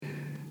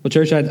Well,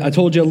 church, I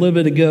told you a little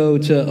bit ago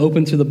to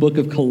open to the book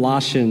of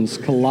Colossians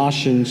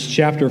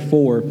chapter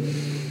 4.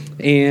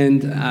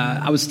 And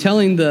I was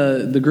telling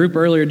the group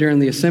earlier during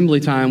the assembly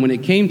time, when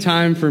it came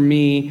time for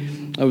me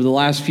over the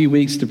last few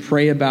weeks to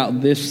pray about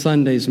this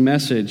Sunday's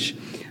message,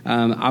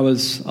 I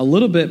was a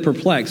little bit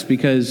perplexed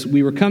because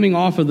we were coming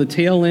off of the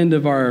tail end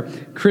of our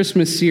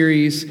Christmas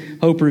series,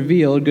 Hope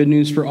Revealed, Good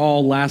News for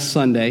All, last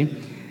Sunday.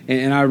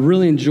 And I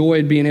really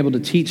enjoyed being able to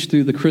teach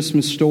through the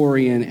Christmas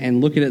story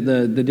and looking at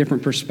the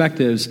different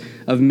perspectives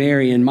of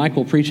Mary and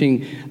Michael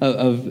preaching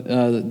of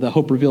the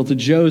hope revealed to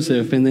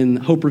Joseph and then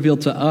hope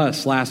revealed to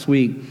us last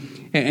week.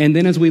 And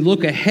then as we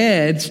look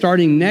ahead,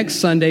 starting next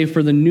Sunday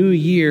for the new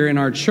year in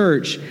our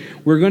church,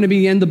 we're going to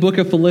be in the book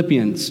of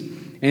Philippians.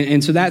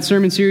 And so that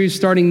sermon series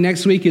starting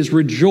next week is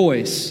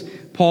Rejoice,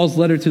 Paul's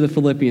letter to the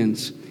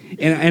Philippians.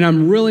 And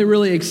I'm really,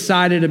 really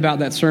excited about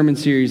that sermon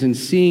series and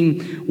seeing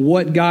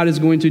what God is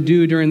going to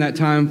do during that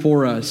time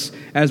for us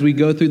as we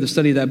go through the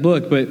study of that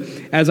book. But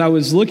as I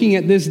was looking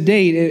at this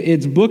date,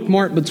 it's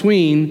bookmarked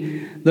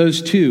between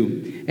those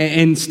two.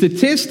 And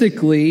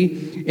statistically,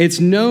 it's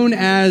known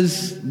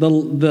as the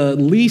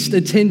least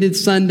attended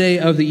Sunday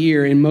of the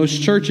year in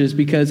most churches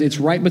because it's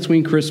right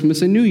between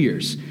Christmas and New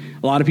Year's.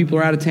 A lot of people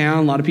are out of town.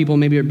 A lot of people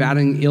maybe are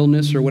battling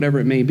illness or whatever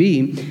it may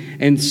be.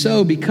 And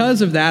so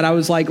because of that, I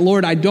was like,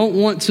 Lord, I don't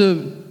want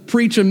to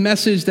preach a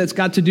message that's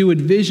got to do with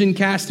vision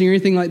casting or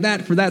anything like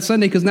that for that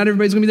Sunday because not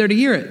everybody's going to be there to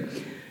hear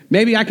it.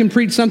 Maybe I can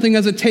preach something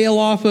as a tail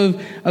off of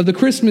the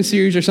Christmas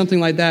series or something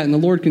like that. And the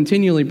Lord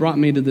continually brought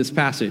me to this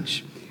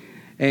passage.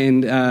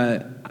 And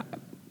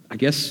I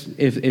guess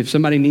if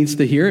somebody needs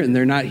to hear it and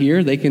they're not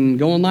here, they can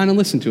go online and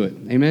listen to it.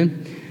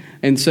 Amen.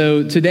 And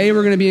so today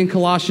we're going to be in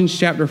Colossians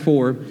chapter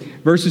 4,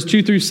 verses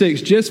 2 through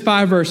 6, just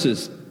 5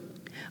 verses.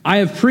 I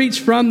have preached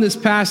from this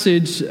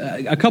passage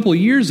a couple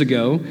years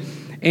ago,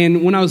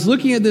 and when I was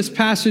looking at this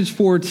passage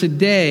for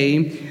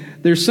today,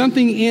 there's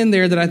something in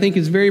there that I think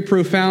is very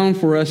profound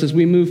for us as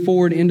we move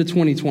forward into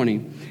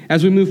 2020,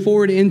 as we move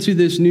forward into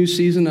this new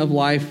season of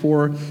life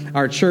for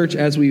our church,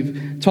 as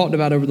we've talked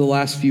about over the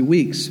last few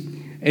weeks.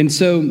 And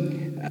so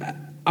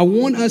I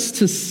want us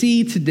to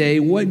see today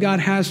what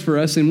God has for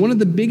us. And one of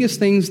the biggest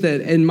things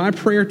that in my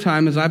prayer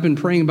time, as I've been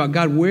praying about,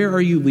 God, where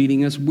are you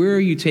leading us? Where are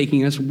you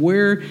taking us?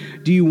 Where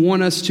do you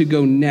want us to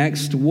go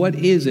next? What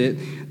is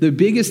it? The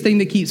biggest thing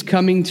that keeps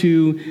coming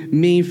to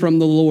me from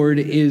the Lord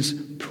is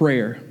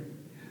prayer.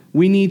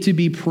 We need to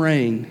be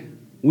praying.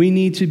 We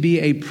need to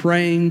be a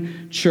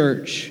praying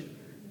church.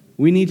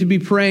 We need to be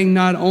praying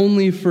not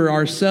only for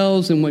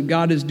ourselves and what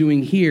God is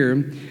doing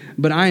here,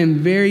 but I am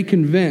very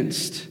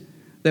convinced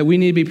that we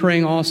need to be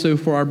praying also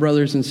for our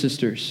brothers and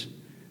sisters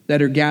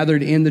that are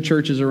gathered in the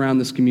churches around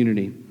this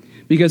community.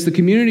 Because the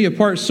community of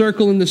Park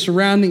Circle and the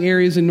surrounding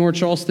areas in North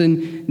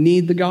Charleston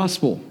need the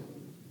gospel.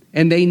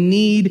 And they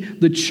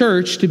need the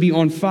church to be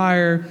on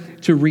fire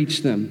to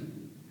reach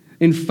them.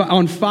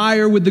 On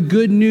fire with the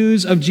good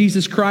news of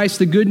Jesus Christ,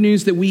 the good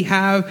news that we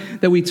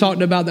have, that we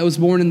talked about, that was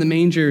born in the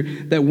manger,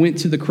 that went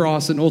to the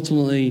cross and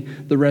ultimately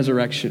the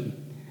resurrection.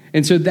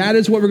 And so that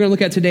is what we're going to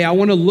look at today. I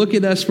want to look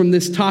at us from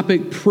this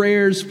topic,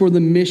 prayers for the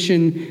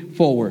mission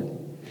forward.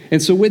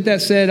 And so with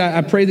that said,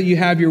 I pray that you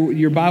have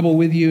your Bible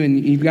with you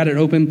and you've got it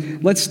open.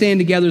 Let's stand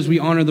together as we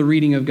honor the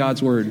reading of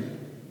God's word.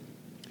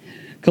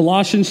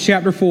 Colossians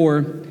chapter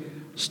 4,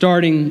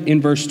 starting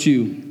in verse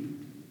 2.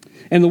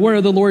 And the word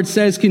of the Lord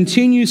says,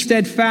 continue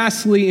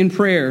steadfastly in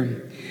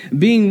prayer,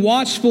 being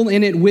watchful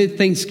in it with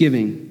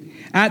thanksgiving.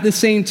 At the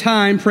same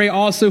time, pray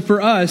also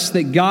for us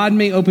that God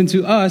may open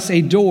to us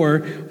a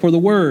door for the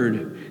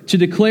word, to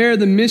declare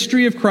the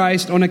mystery of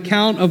Christ, on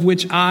account of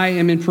which I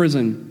am in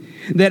prison,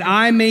 that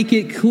I make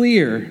it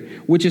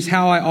clear which is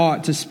how I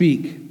ought to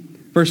speak.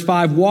 Verse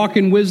 5, walk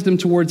in wisdom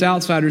towards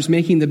outsiders,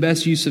 making the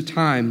best use of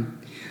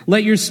time.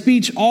 Let your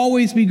speech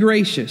always be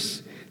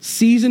gracious,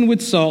 seasoned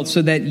with salt,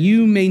 so that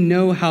you may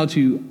know how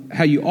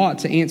you ought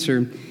to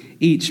answer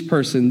each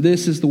person.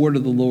 This is the word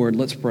of the Lord.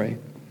 Let's pray.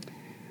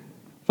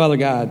 Father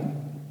God,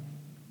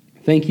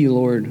 thank you,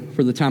 Lord,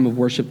 for the time of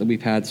worship that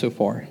we've had so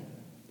far.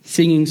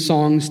 Singing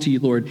songs to you,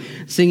 Lord.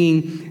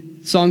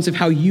 Singing songs of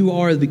how you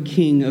are the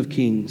King of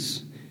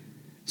Kings.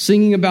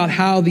 Singing about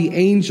how the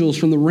angels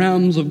from the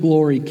realms of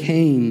glory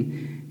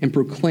came and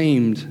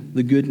proclaimed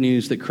the good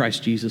news that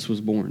Christ Jesus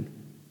was born.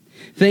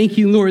 Thank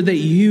you, Lord, that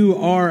you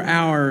are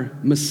our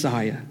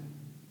Messiah.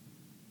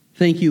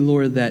 Thank you,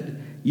 Lord, that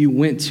you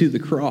went to the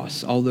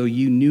cross, although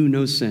you knew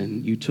no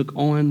sin. You took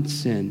on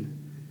sin,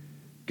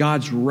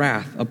 God's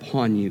wrath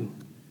upon you,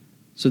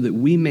 so that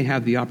we may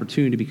have the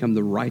opportunity to become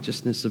the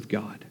righteousness of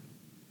God.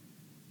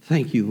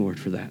 Thank you, Lord,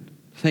 for that.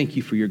 Thank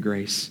you for your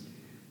grace.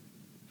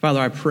 Father,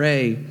 I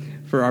pray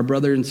for our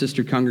brother and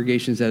sister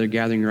congregations that are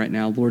gathering right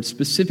now. Lord,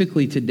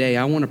 specifically today,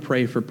 I want to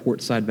pray for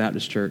Portside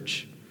Baptist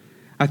Church.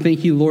 I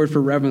thank you, Lord,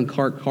 for Reverend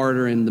Clark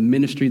Carter and the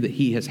ministry that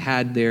he has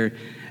had there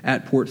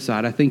at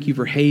Portside. I thank you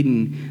for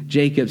Hayden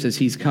Jacobs as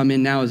he's come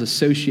in now as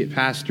associate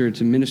pastor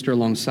to minister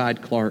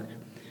alongside Clark.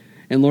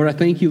 And Lord, I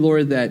thank you,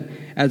 Lord, that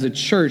as a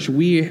church,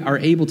 we are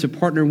able to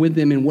partner with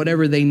them in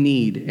whatever they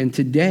need. And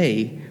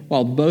today,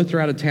 while both are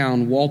out of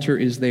town, Walter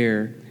is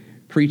there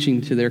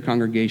preaching to their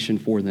congregation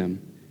for them.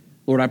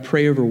 Lord, I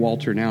pray over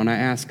Walter now, and I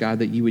ask, God,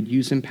 that you would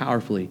use him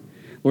powerfully.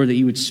 Lord, that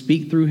you would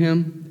speak through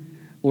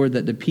him. Lord,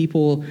 that the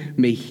people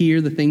may hear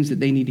the things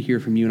that they need to hear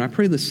from you. And I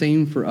pray the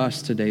same for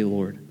us today,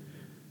 Lord.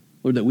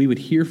 Lord, that we would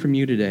hear from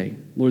you today.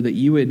 Lord, that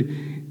you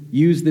would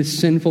use this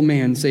sinful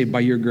man saved by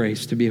your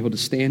grace to be able to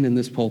stand in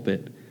this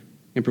pulpit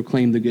and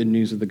proclaim the good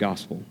news of the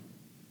gospel.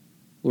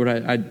 Lord,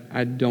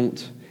 I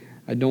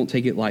don't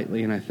take it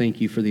lightly, and I thank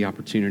you for the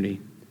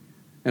opportunity.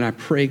 And I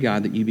pray,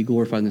 God, that you be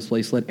glorified in this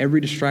place. Let every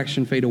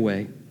distraction fade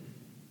away.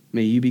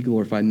 May you be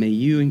glorified. May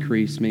you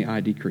increase. May I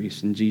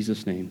decrease. In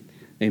Jesus' name,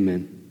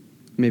 amen.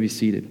 You may be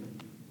seated.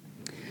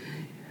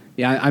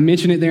 Yeah, I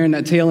mentioned it there in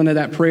that tail end of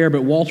that prayer,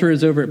 but Walter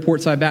is over at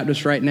Portside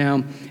Baptist right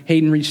now.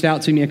 Hayden reached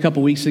out to me a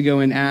couple weeks ago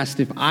and asked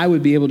if I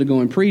would be able to go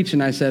and preach,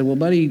 and I said, well,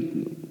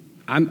 buddy,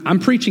 I'm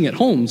preaching at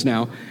Holmes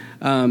now,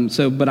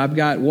 but I've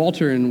got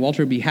Walter, and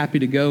Walter would be happy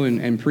to go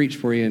and preach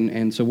for you,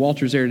 and so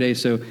Walter's there today,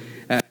 so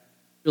if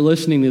you're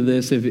listening to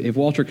this, if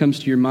Walter comes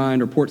to your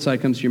mind or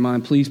Portside comes to your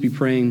mind, please be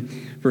praying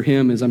for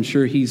him, as I'm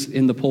sure he's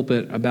in the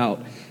pulpit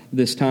about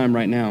this time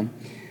right now.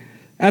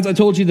 As I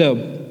told you,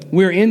 though,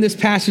 we're in this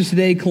passage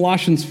today,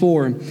 Colossians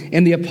 4,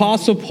 and the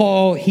Apostle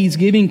Paul, he's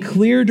giving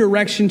clear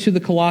direction to the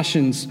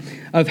Colossians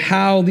of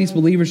how these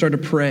believers are to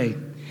pray,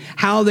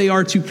 how they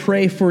are to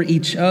pray for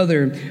each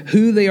other,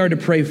 who they are to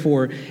pray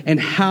for, and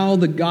how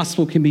the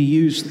gospel can be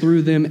used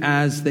through them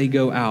as they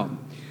go out.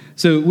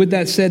 So with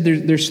that said,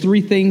 there's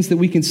three things that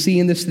we can see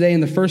in this today,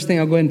 and the first thing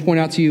I'll go ahead and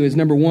point out to you is,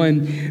 number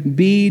one,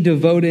 be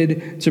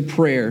devoted to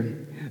prayer.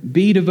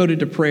 Be devoted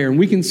to prayer. And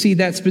we can see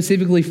that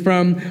specifically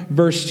from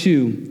verse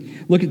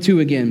 2. Look at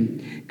 2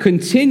 again.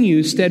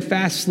 Continue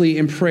steadfastly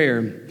in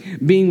prayer,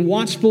 being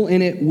watchful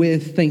in it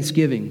with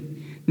thanksgiving.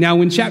 Now,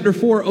 when chapter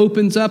 4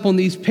 opens up on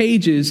these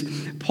pages,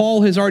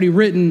 Paul has already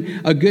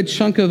written a good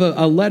chunk of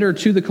a letter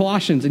to the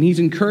Colossians, and he's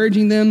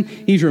encouraging them.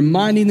 He's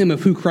reminding them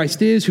of who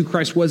Christ is, who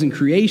Christ was in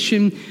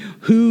creation,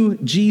 who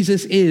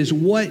Jesus is,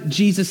 what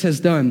Jesus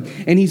has done.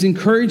 And he's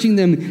encouraging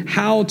them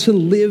how to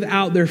live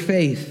out their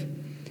faith.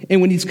 And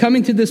when he's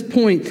coming to this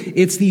point,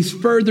 it's these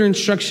further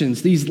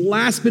instructions, these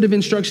last bit of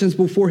instructions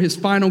before his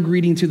final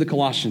greeting to the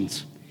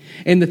Colossians.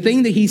 And the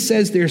thing that he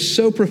says there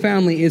so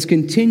profoundly is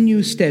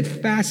continue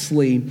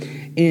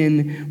steadfastly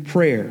in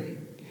prayer.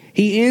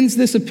 He ends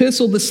this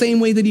epistle the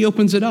same way that he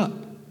opens it up.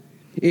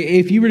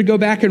 If you were to go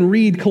back and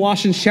read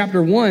Colossians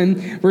chapter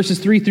 1, verses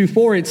 3 through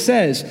 4, it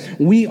says,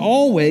 we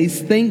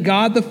always thank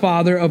God the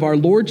Father of our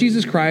Lord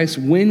Jesus Christ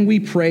when we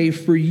pray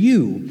for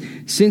you,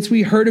 since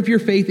we heard of your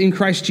faith in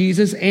Christ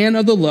Jesus and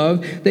of the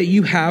love that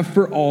you have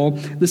for all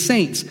the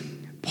saints.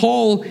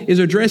 Paul is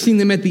addressing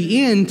them at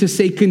the end to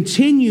say,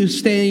 continue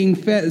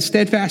staying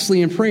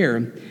steadfastly in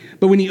prayer.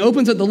 But when he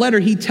opens up the letter,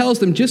 he tells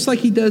them, just like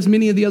he does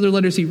many of the other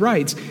letters he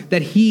writes,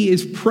 that he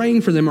is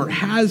praying for them or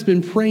has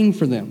been praying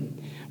for them.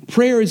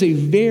 Prayer is a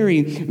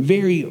very,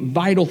 very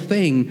vital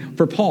thing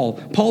for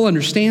Paul. Paul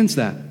understands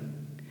that.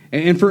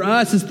 And for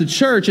us as the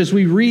church, as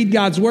we read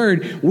God's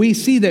word, we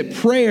see that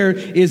prayer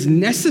is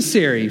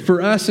necessary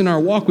for us in our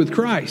walk with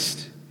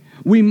Christ.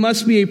 We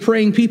must be a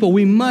praying people.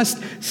 We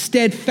must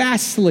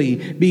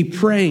steadfastly be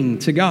praying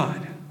to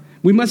God.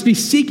 We must be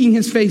seeking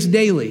his face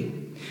daily.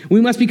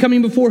 We must be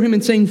coming before him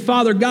and saying,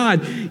 Father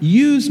God,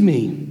 use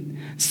me.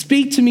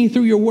 Speak to me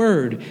through your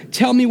word.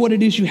 Tell me what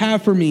it is you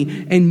have for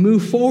me and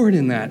move forward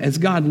in that as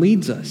God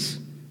leads us.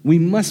 We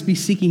must be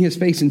seeking his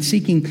face and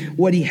seeking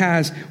what he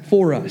has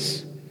for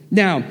us.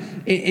 Now,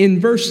 in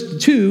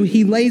verse 2,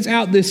 he lays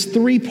out this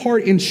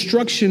three-part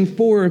instruction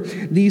for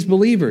these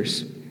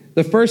believers.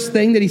 The first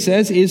thing that he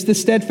says is to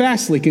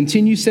steadfastly,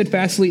 continue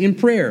steadfastly in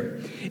prayer.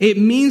 It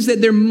means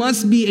that there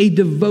must be a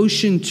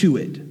devotion to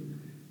it.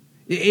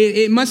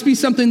 It must be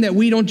something that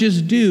we don't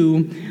just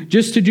do,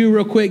 just to do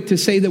real quick to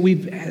say that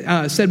we've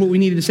said what we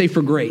needed to say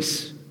for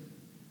grace.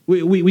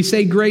 We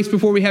say grace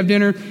before we have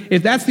dinner.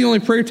 If that's the only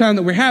prayer time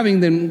that we're having,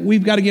 then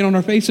we've got to get on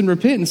our face and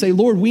repent and say,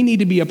 Lord, we need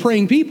to be a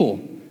praying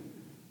people.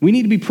 We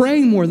need to be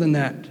praying more than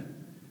that.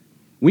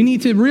 We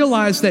need to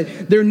realize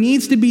that there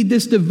needs to be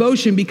this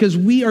devotion because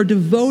we are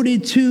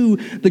devoted to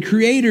the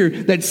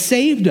Creator that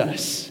saved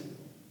us.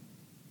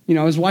 You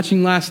know, I was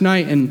watching last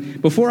night,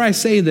 and before I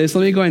say this,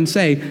 let me go ahead and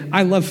say,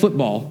 I love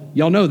football.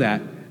 Y'all know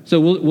that. So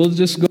we'll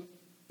just go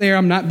there.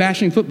 I'm not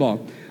bashing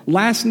football.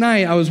 Last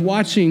night, I was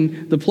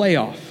watching the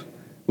playoff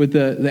with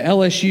the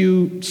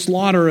LSU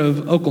slaughter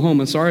of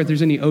Oklahoma. Sorry if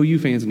there's any OU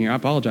fans in here. I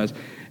apologize.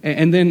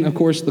 And then, of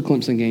course, the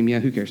Clemson game. Yeah,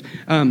 who cares?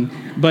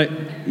 But,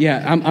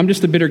 yeah, I'm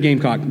just a bitter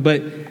Gamecock.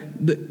 But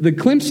the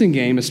Clemson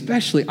game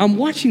especially, I'm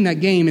watching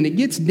that game, and it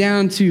gets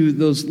down to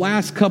those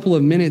last couple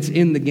of minutes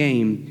in the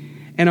game,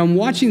 and I'm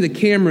watching the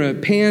camera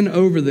pan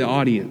over the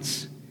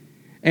audience.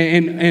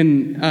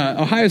 And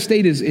Ohio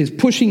State is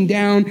pushing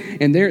down,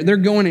 and they're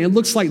going, and it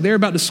looks like they're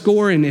about to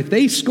score, and if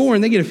they score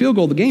and they get a field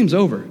goal, the game's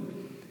over.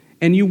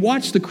 And you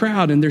watch the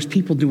crowd, and there's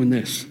people doing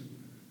this,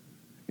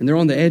 and they're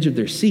on the edge of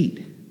their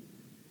seat.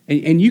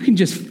 And you can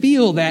just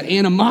feel that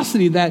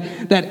animosity, that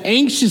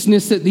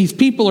anxiousness that these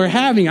people are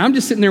having. I'm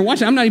just sitting there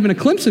watching. I'm not even a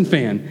Clemson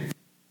fan.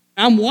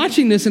 I'm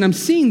watching this, and I'm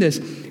seeing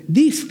this.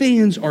 these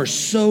fans are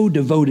so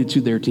devoted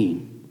to their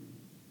team.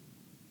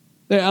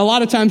 A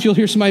lot of times you'll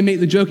hear somebody make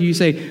the joke, and you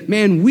say,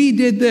 man, we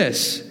did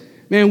this.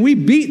 Man, we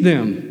beat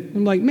them.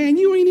 I'm like, man,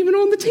 you ain't even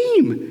on the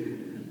team.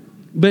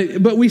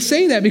 But we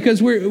say that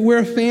because we're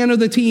a fan of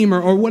the team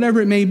or whatever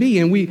it may be,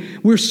 and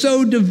we're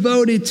so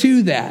devoted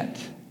to that.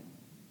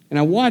 And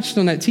I watched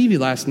on that TV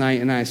last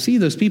night, and I see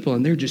those people,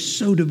 and they're just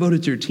so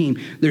devoted to their team.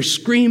 They're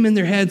screaming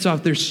their heads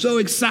off. They're so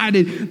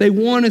excited. They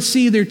want to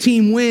see their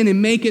team win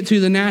and make it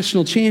to the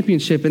national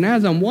championship. And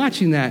as I'm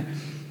watching that,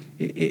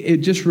 it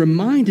just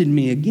reminded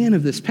me again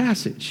of this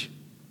passage.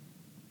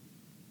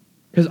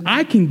 Because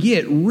I can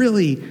get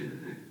really,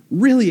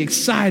 really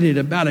excited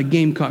about a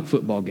Gamecock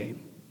football game.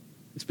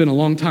 It's been a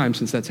long time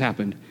since that's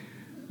happened.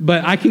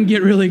 But I can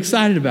get really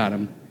excited about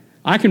them.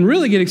 I can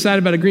really get excited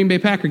about a Green Bay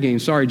Packer game.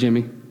 Sorry,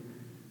 Jimmy.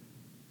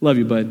 Love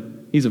you,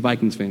 bud. He's a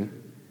Vikings fan.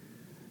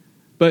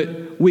 But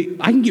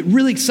I can get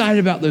really excited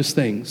about those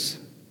things.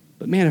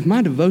 But man, if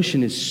my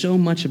devotion is so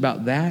much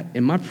about that,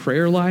 and my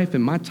prayer life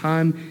and my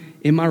time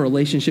in my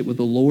relationship with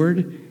the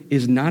Lord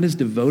is not as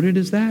devoted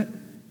as that,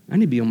 I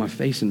need to be on my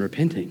face and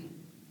repenting.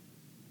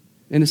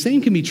 And the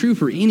same can be true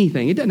for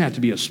anything. It doesn't have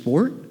to be a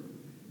sport.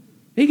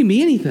 It can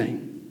be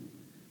anything.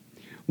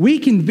 We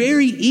can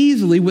very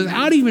easily,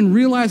 without even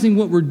realizing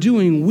what we're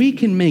doing, we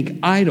can make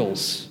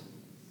idols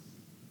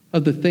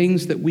of the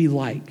things that we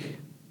like,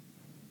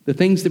 the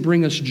things that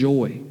bring us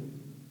joy.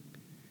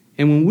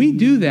 And when we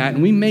do that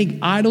and we make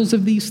idols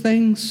of these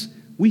things,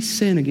 we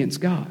sin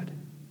against God.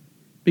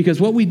 Because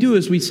what we do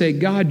is we say,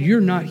 God, you're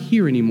not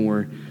here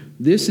anymore.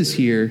 This is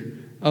here.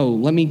 Oh,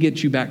 let me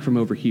get you back from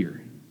over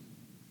here.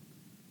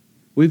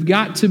 We've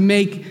got to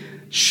make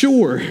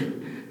sure,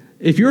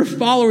 if you're a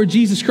follower of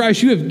Jesus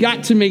Christ, you have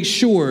got to make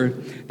sure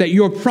that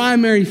your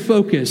primary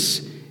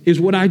focus is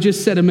what I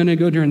just said a minute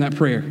ago during that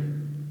prayer.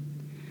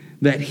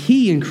 That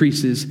he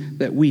increases,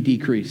 that we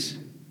decrease.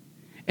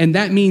 And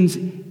that means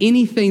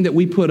anything that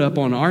we put up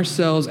on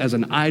ourselves as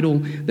an idol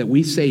that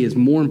we say is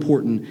more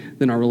important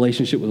than our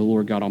relationship with the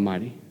Lord God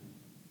Almighty.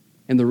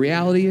 And the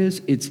reality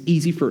is, it's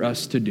easy for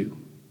us to do.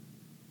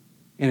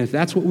 And if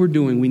that's what we're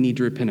doing, we need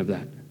to repent of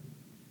that.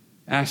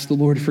 Ask the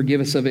Lord to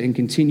forgive us of it and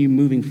continue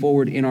moving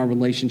forward in our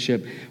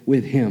relationship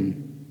with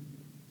him.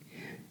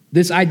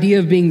 This idea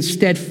of being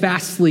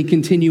steadfastly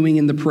continuing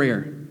in the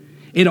prayer.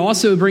 It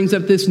also brings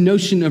up this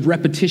notion of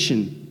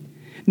repetition.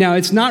 Now,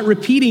 it's not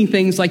repeating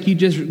things like you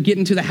just get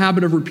into the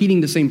habit of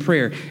repeating the same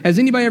prayer. Has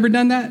anybody ever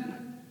done that?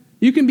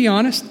 You can be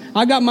honest.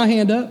 I got my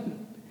hand up.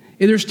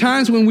 And there's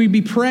times when we'd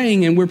be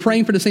praying and we're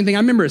praying for the same thing. I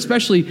remember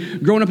especially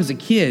growing up as a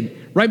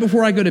kid, right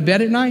before I go to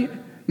bed at night,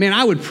 man,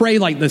 I would pray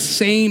like the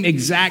same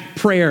exact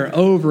prayer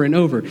over and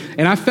over.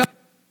 And I felt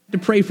to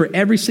pray for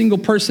every single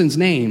person's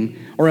name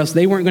or else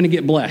they weren't going to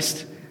get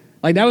blessed.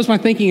 Like that was my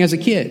thinking as a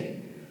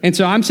kid. And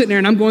so I'm sitting there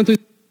and I'm going through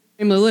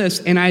the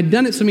list, and I had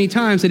done it so many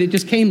times that it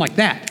just came like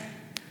that.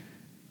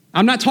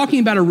 I'm not talking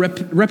about a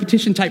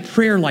repetition type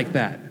prayer like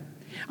that.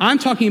 I'm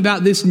talking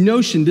about this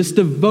notion, this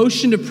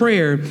devotion to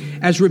prayer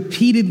as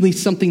repeatedly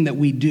something that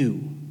we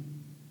do.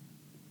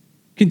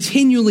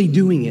 Continually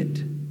doing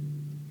it.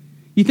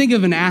 You think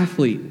of an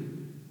athlete.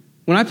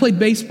 When I played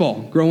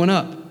baseball growing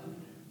up,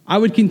 I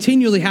would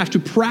continually have to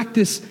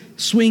practice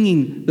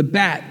swinging the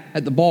bat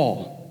at the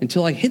ball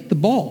until I hit the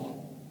ball.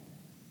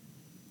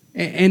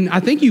 And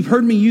I think you've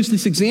heard me use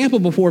this example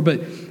before, but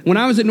when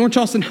I was at North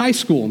Charleston High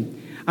School,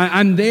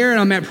 I'm there and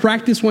I'm at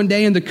practice one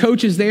day and the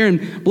coach is there,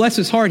 and bless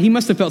his heart, he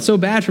must have felt so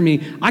bad for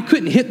me. I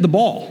couldn't hit the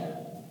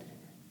ball.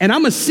 And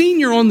I'm a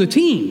senior on the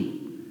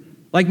team.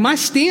 Like my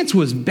stance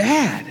was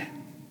bad.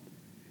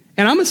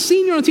 And I'm a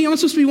senior on the team. I'm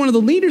supposed to be one of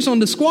the leaders on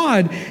the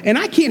squad, and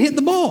I can't hit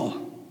the ball.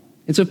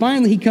 And so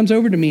finally he comes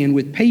over to me, and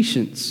with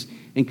patience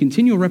and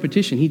continual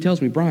repetition, he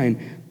tells me,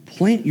 Brian,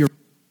 plant your foot.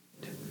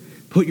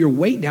 Put your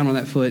weight down on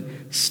that foot,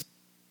 stand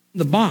in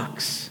the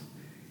box,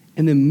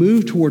 and then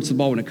move towards the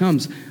ball when it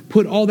comes.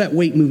 Put all that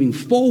weight moving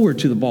forward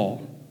to the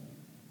ball.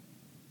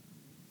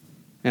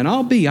 And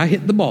I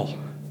hit the ball.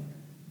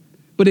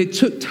 But it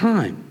took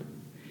time.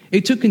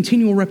 It took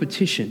continual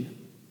repetition.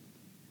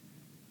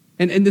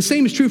 And the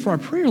same is true for our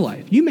prayer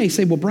life. You may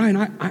say, well, Brian,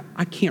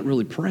 I can't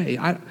really pray.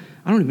 I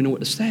don't even know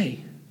what to say.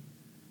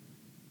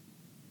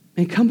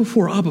 And come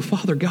before Abba,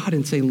 Father God,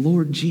 and say,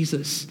 Lord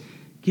Jesus,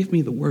 give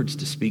me the words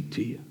to speak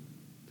to you.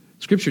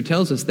 Scripture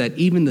tells us that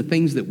even the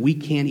things that we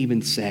can't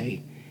even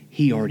say,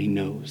 he already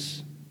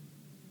knows.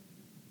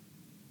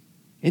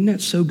 Isn't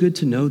that so good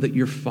to know that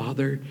your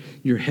Father,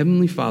 your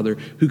Heavenly Father,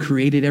 who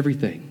created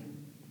everything,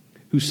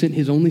 who sent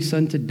his only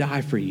Son to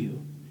die for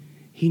you,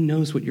 he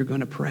knows what you're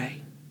going to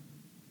pray.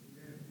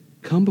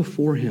 Come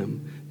before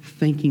him,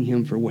 thanking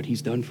him for what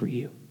he's done for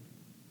you.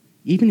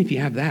 Even if you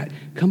have that,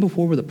 come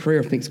before with a prayer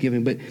of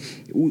thanksgiving. But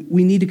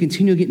we need to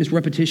continue getting this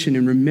repetition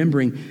and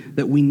remembering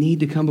that we need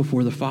to come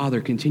before the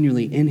Father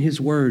continually in his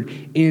word,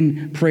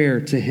 in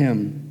prayer to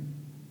him.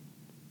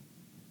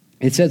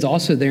 It says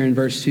also there in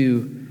verse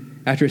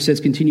 2, after it says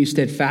continue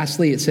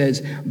steadfastly, it says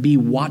be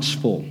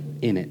watchful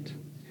in it.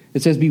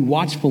 It says be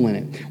watchful in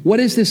it. What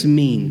does this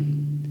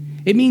mean?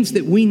 It means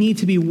that we need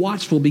to be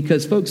watchful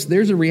because, folks,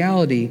 there's a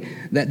reality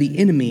that the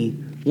enemy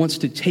wants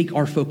to take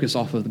our focus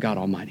off of God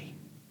Almighty.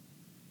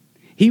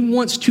 He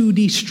wants to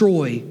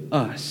destroy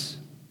us.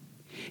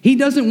 He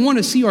doesn't want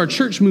to see our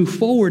church move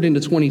forward into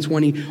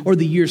 2020 or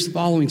the years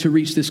following to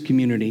reach this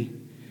community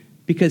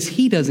because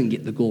he doesn't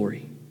get the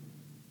glory.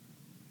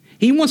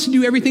 He wants to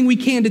do everything we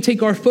can to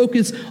take our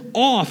focus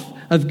off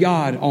of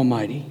God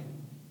Almighty.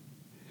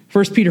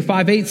 1 Peter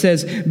 5:8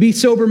 says, "Be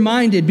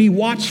sober-minded, be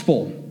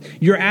watchful.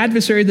 Your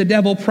adversary, the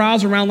devil,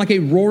 prowls around like a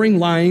roaring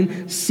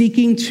lion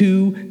seeking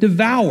to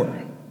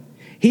devour."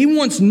 He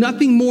wants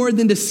nothing more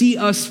than to see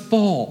us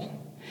fall.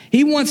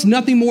 He wants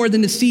nothing more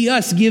than to see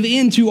us give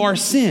in to our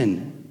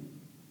sin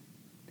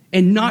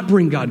and not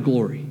bring God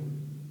glory.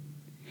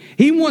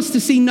 He wants to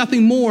see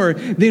nothing more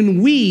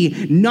than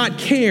we not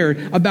care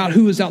about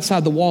who is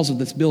outside the walls of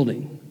this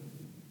building.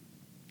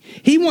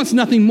 He wants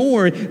nothing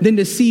more than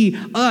to see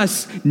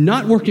us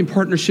not work in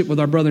partnership with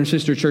our brother and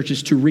sister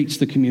churches to reach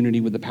the community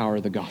with the power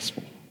of the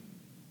gospel.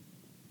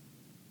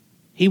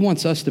 He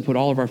wants us to put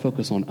all of our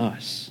focus on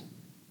us.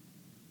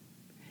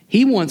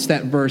 He wants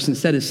that verse,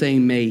 instead of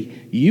saying, "May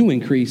you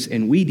increase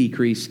and we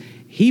decrease,"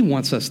 he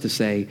wants us to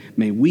say,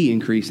 "May we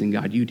increase and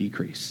God, you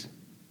decrease."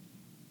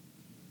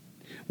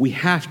 We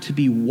have to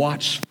be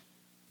watchful.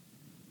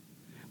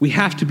 We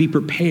have to be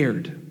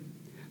prepared.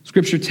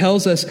 Scripture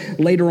tells us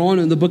later on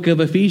in the book of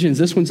Ephesians,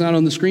 this one's not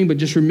on the screen, but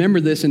just remember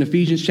this in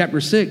Ephesians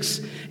chapter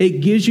 6,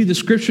 it gives you the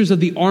scriptures of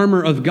the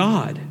armor of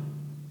God.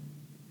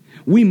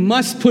 We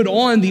must put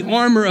on the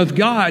armor of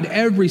God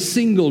every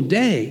single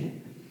day.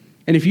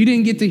 And if you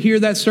didn't get to hear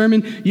that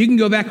sermon, you can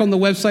go back on the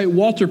website.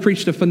 Walter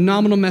preached a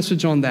phenomenal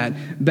message on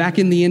that back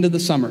in the end of the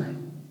summer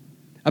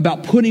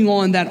about putting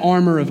on that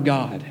armor of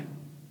God.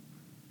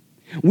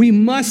 We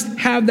must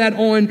have that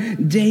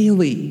on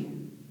daily.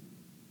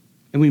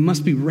 And we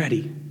must be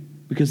ready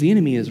because the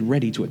enemy is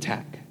ready to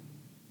attack.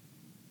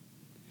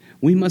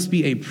 We must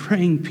be a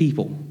praying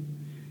people,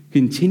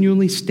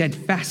 continually,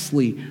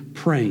 steadfastly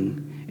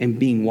praying and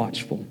being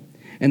watchful.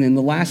 And then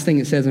the last thing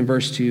it says in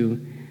verse 2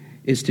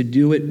 is to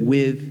do it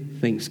with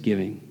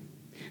thanksgiving.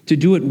 To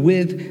do it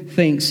with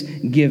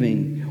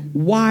thanksgiving.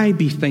 Why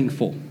be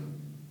thankful?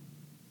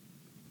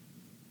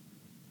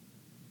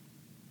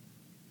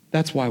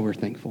 That's why we're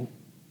thankful.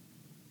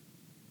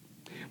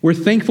 We're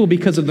thankful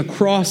because of the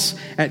cross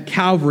at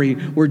Calvary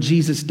where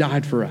Jesus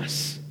died for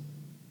us.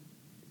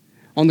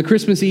 On the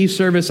Christmas Eve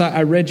service,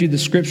 I read you the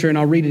scripture and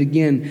I'll read it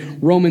again.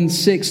 Romans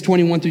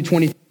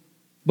 6:21-23.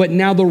 But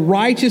now the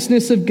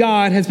righteousness of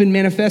God has been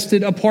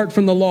manifested apart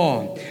from the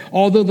law.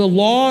 Although the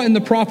law and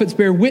the prophets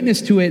bear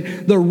witness to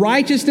it, the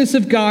righteousness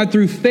of God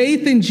through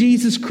faith in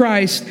Jesus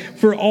Christ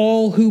for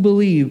all who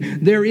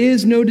believe. There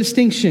is no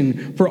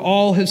distinction, for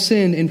all have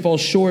sinned and fall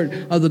short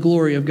of the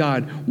glory of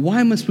God.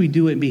 Why must we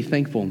do it and be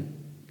thankful?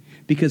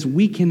 Because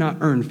we cannot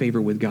earn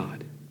favor with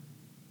God.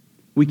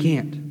 We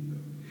can't.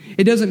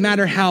 It doesn't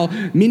matter how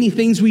many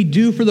things we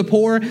do for the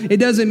poor. It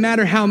doesn't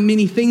matter how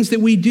many things that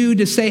we do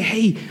to say,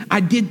 "Hey, I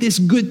did this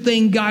good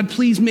thing. God,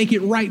 please make it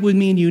right with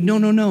me and you."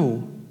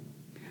 No.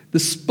 The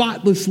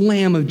spotless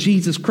Lamb of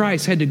Jesus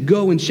Christ had to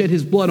go and shed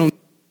his blood on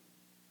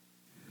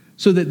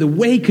so that the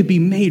way could be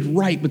made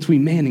right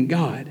between man and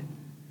God.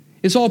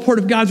 It's all part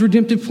of God's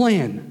redemptive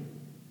plan.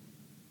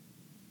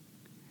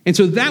 And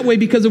so that way,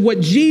 because of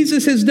what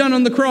Jesus has done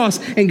on the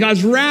cross and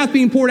God's wrath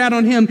being poured out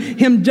on him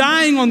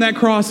dying on that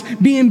cross,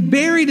 being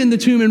buried in the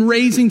tomb and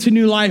raising to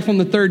new life on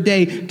the third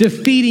day,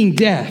 defeating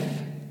death.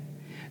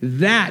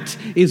 That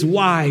is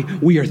why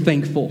we are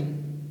thankful.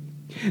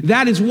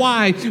 That is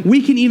why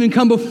we can even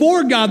come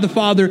before God the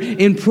Father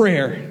in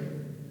prayer.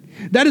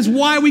 That is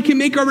why we can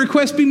make our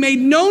requests be made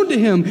known to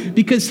him,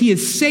 because he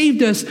has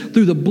saved us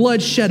through the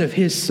bloodshed of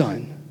his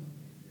Son.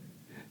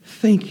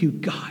 Thank you,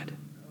 God,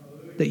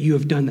 that you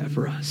have done that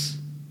for us.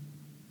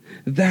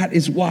 That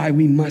is why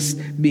we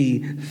must be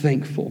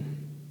thankful.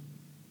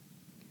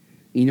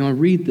 You know, I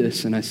read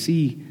this and I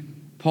see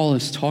Paul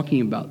is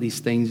talking about these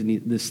things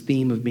and this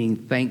theme of being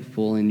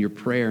thankful in your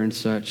prayer and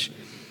such.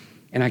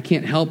 And I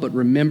can't help but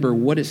remember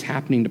what is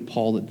happening to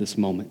Paul at this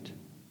moment.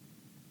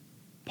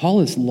 Paul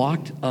is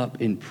locked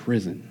up in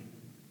prison.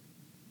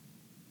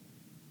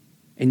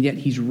 And yet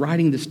he's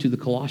writing this to the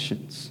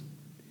Colossians.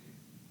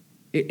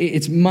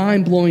 It's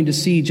mind-blowing to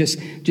see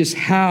just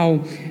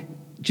how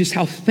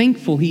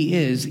thankful he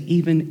is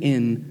even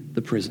in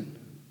the prison.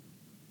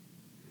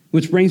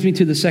 Which brings me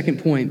to the second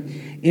point.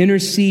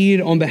 Intercede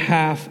on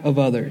behalf of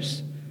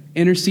others.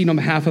 Intercede on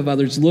behalf of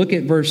others. Look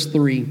at verse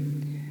 3.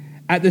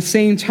 At the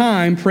same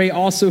time, pray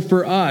also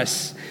for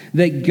us,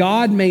 that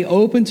God may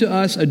open to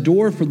us a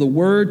door for the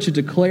word to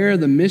declare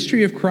the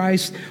mystery of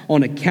Christ,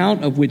 on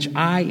account of which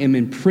I am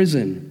in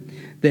prison,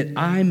 that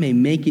I may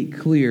make it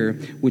clear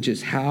which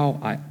is how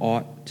I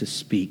ought to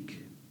speak.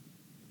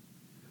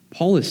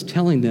 Paul is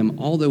telling them,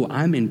 although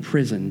I'm in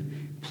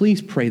prison,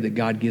 please pray that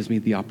God gives me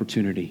the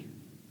opportunity.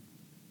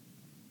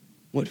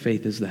 What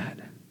faith is that?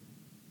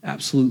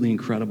 Absolutely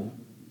incredible.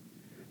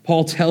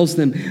 Paul tells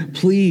them,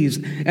 please,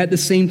 at the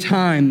same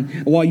time,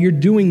 while you're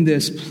doing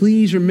this,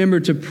 please remember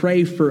to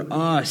pray for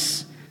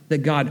us, that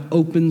God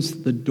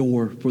opens the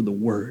door for the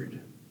word.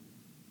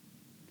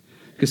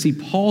 Because see,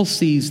 Paul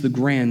sees the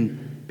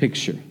grand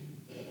picture.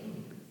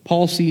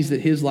 Paul sees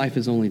that his life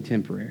is only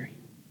temporary.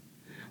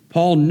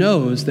 Paul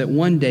knows that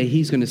one day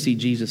he's going to see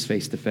Jesus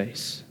face to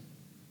face.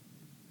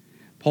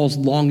 Paul's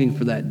longing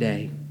for that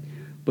day.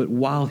 But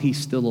while he's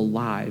still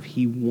alive,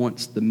 he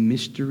wants the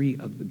mystery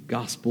of the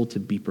gospel to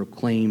be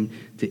proclaimed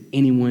to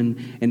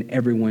anyone and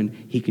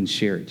everyone he can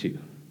share it to.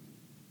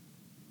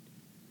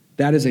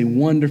 That is a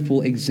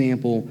wonderful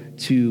example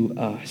to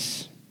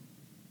us.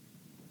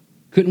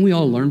 Couldn't we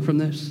all learn from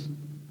this?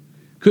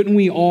 Couldn't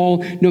we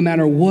all, no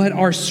matter what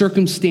our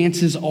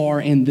circumstances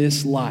are in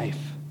this life,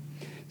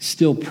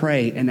 still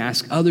pray and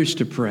ask others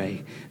to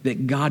pray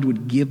that God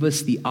would give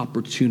us the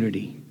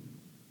opportunity,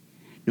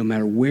 no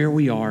matter where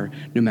we are,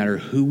 no matter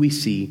who we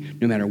see,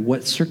 no matter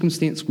what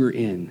circumstance we're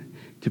in,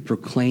 to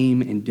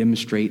proclaim and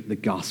demonstrate the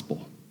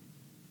gospel.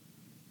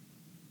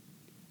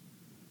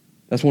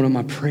 That's one of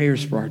my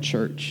prayers for our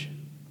church,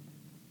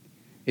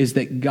 is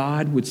that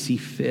God would see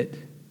fit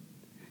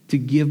to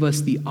give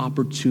us the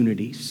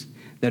opportunities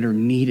that are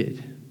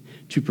needed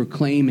to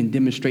proclaim and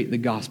demonstrate the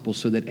gospel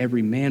so that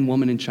every man,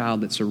 woman, and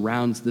child that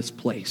surrounds this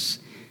place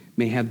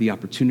may have the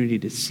opportunity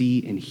to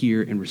see and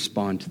hear and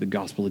respond to the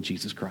gospel of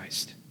Jesus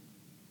Christ.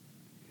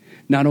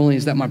 Not only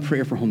is that my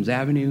prayer for Holmes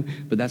Avenue,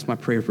 but that's my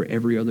prayer for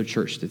every other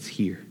church that's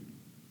here.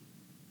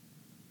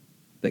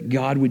 That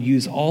God would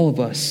use all of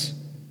us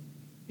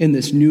in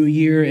this new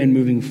year and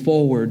moving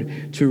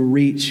forward to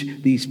reach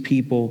these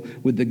people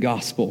with the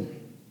gospel.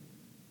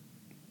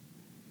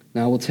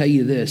 Now, I will tell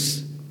you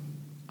this.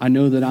 I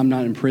know that I'm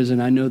not in prison.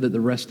 I know that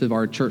the rest of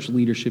our church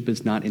leadership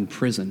is not in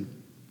prison.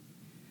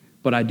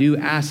 But I do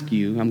ask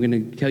you, I'm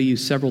going to tell you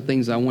several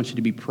things I want you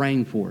to be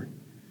praying for.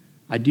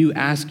 I do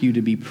ask you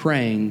to be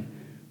praying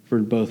for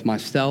both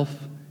myself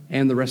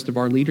and the rest of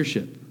our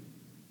leadership.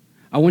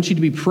 I want you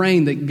to be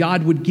praying that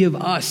God would give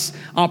us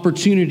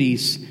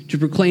opportunities to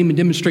proclaim and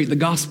demonstrate the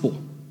gospel.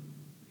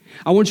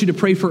 I want you to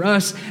pray for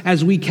us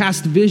as we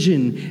cast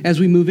vision as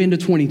we move into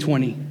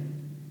 2020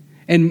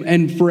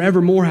 and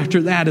forevermore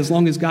after that, as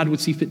long as God would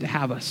see fit to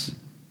have us.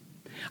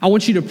 I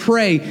want you to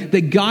pray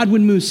that God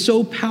would move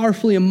so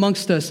powerfully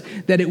amongst us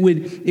that it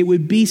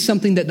would be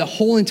something that the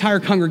whole entire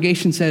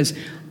congregation says,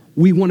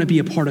 we want to be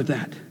a part of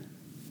that,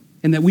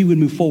 and that we would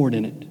move forward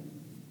in it.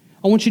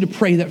 I want you to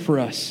pray that for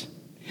us.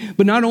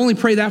 But not only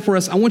pray that for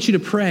us, I want you to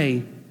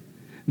pray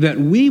that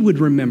we would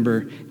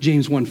remember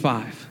James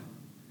 1:5.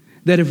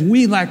 That if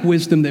we lack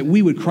wisdom, that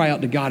we would cry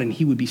out to God and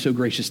he would be so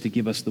gracious to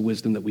give us the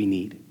wisdom that we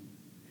need.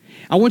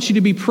 I want you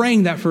to be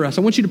praying that for us.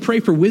 I want you to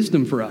pray for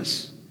wisdom for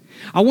us.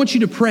 I want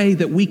you to pray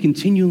that we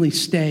continually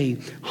stay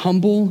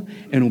humble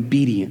and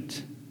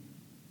obedient.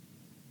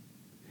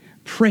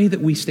 Pray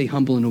that we stay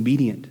humble and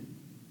obedient.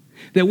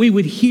 That we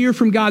would hear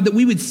from God, that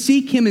we would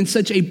seek him in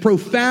such a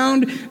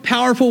profound,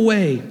 powerful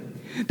way,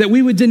 that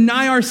we would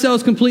deny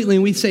ourselves completely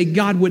and we'd say,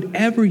 God,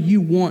 whatever you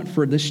want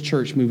for this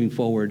church moving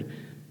forward,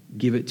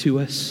 give it to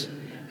us.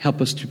 Help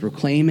us to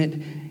proclaim it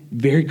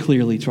very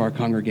clearly to our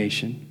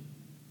congregation.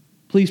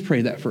 Please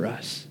pray that for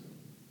us.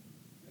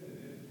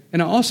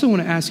 And I also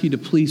want to ask you to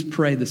please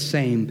pray the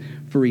same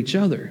for each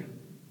other.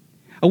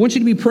 I want you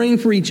to be praying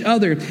for each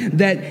other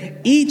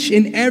that each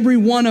and every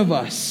one of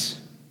us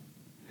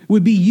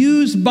would be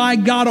used by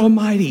God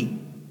Almighty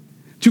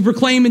to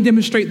proclaim and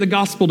demonstrate the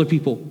gospel to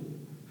people,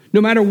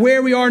 no matter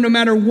where we are, no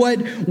matter what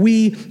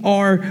we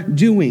are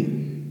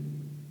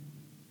doing.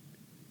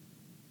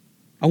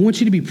 I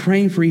want you to be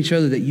praying for each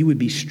other that you would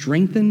be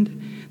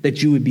strengthened,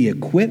 that you would be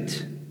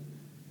equipped,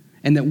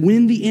 and that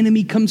when the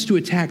enemy comes to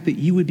attack, that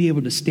you would be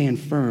able to stand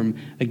firm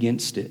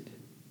against it.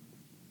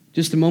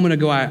 Just a moment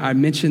ago, I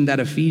mentioned that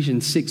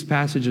Ephesians 6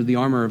 passage of the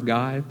armor of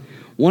God.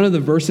 One of the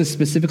verses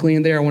specifically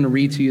in there I want to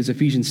read to you is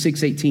Ephesians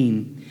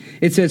 6:18.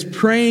 It says,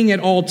 praying at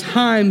all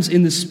times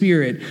in the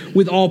Spirit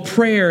with all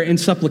prayer and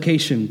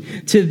supplication.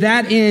 To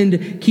that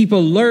end, keep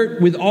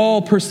alert with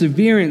all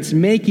perseverance,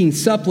 making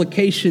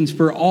supplications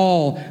for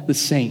all the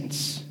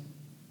saints.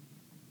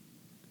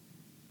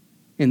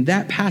 In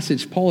that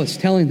passage, Paul is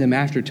telling them,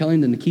 after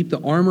telling them to keep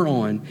the armor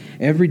on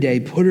every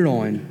day, put it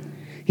on,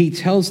 he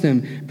tells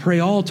them, pray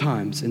all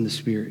times in the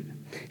Spirit.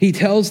 He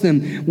tells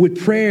them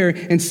with prayer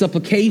and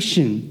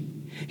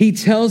supplication. He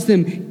tells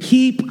them,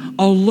 keep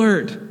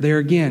alert. There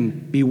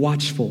again, be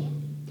watchful.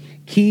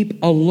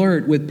 Keep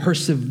alert with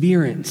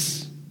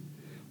perseverance.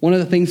 One of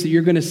the things that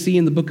you're going to see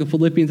in the book of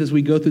Philippians as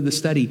we go through the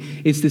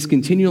study is this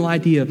continual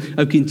idea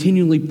of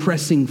continually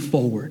pressing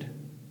forward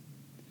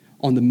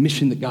on the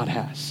mission that God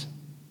has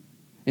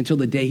until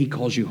the day he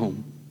calls you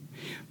home.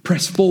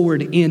 Press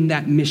forward in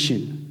that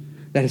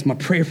mission. That is my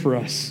prayer for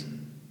us.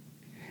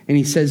 And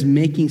he says,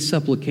 making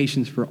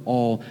supplications for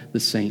all the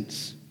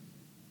saints.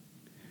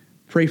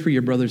 Pray for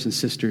your brothers and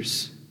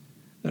sisters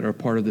that are a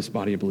part of this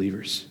body of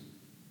believers.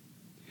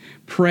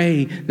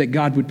 Pray that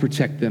God would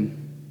protect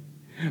them.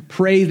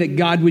 Pray that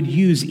God would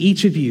use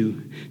each of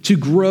you to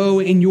grow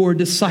in your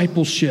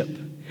discipleship.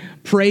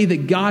 Pray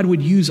that God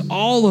would use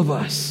all of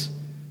us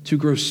to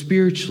grow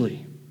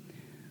spiritually.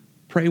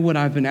 Pray what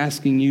I've been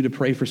asking you to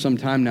pray for some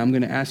time now. I'm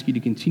going to ask you to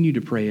continue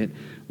to pray it.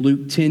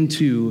 Luke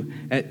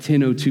 10:2 at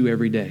 10:02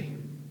 every day.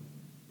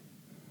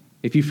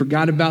 If you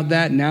forgot about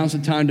that, now's the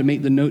time to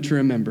make the note to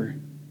remember.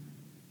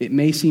 It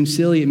may seem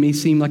silly. It may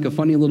seem like a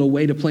funny little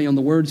way to play on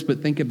the words,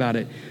 but think about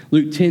it.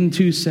 Luke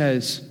 10:2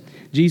 says,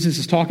 Jesus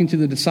is talking to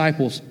the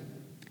disciples.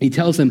 He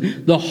tells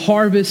them, the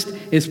harvest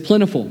is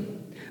plentiful,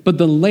 but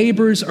the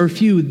laborers are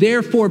few.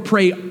 Therefore,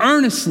 pray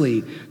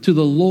earnestly to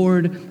the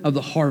Lord of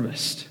the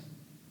harvest.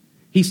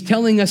 He's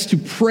telling us to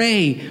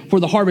pray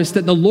for the harvest,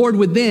 that the Lord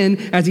would then,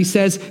 as he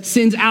says,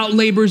 sends out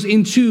laborers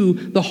into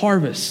the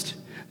harvest.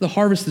 The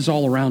harvest is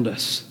all around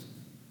us.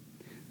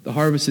 The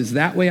harvest is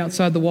that way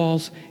outside the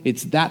walls.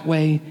 It's that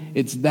way.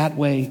 It's that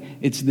way.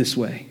 It's this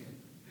way.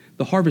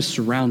 The harvest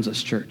surrounds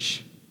us,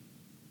 church.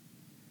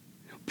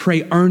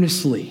 Pray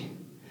earnestly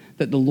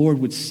that the Lord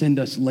would send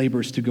us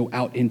laborers to go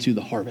out into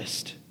the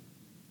harvest.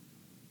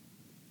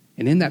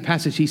 And in that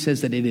passage, he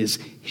says that it is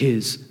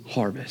his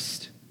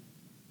harvest.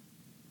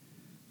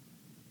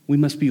 We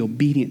must be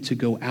obedient to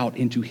go out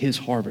into his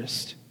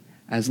harvest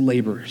as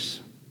laborers.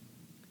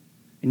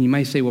 And you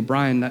might say, well,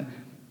 Brian,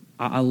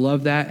 I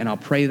love that, and I'll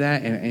pray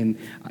that, and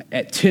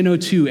at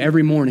 10:02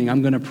 every morning,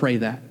 I'm going to pray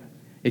that.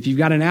 If you've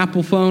got an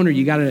Apple phone or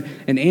you got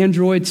an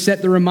Android,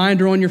 set the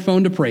reminder on your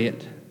phone to pray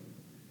it.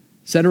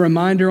 Set a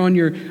reminder on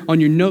your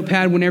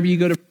notepad whenever you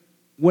go to,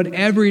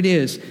 whatever it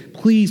is,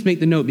 please make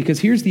the note,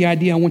 because here's the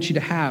idea I want you to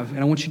have,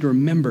 and I want you to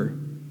remember.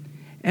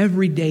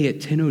 Every day at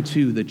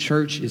 10:02, the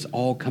church is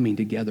all coming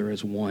together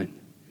as one.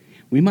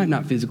 We might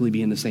not physically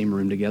be in the same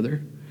room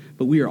together,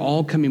 but we are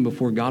all coming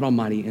before God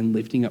Almighty and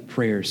lifting up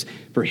prayers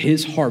for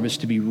his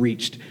harvest to be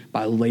reached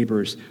by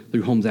laborers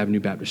through Holmes Avenue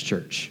Baptist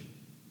Church.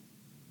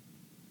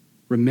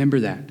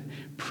 Remember that.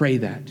 Pray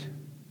that.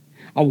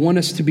 I want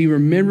us to be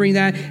remembering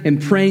that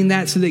and praying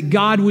that so that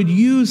God would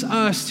use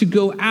us to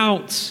go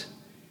out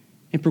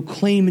and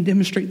proclaim and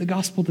demonstrate the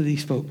gospel to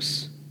these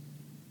folks.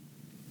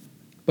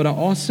 But I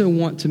also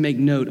want to make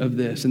note of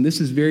this, and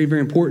this is very,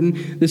 very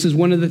important. This is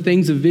one of the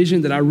things of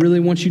vision that I really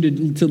want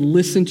you to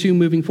listen to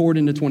moving forward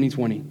into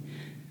 2020.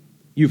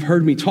 You've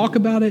heard me talk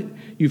about it.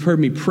 You've heard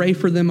me pray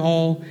for them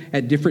all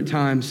at different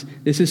times.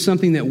 This is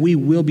something that we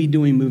will be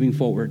doing moving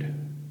forward.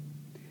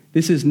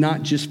 This is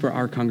not just for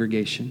our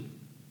congregation.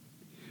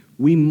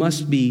 We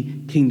must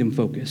be kingdom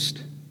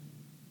focused.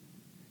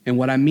 And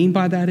what I mean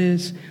by that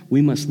is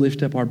we must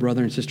lift up our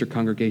brother and sister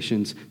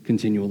congregations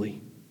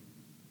continually.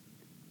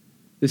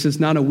 This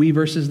is not a we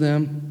versus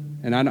them.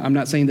 And I'm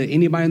not saying that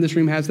anybody in this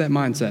room has that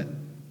mindset.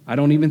 I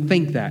don't even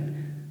think that.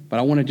 But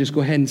I want to just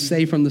go ahead and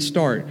say from the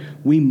start,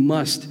 we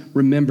must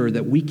remember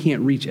that we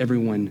can't reach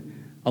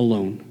everyone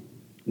alone.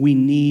 We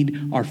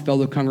need our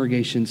fellow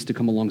congregations to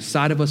come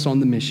alongside of us on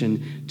the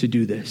mission to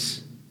do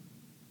this.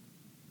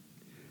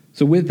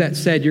 So with that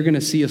said, you're going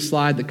to see a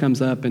slide that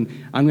comes up, and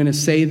I'm going to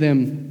say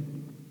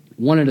them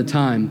one at a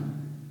time.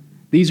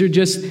 These are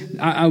just,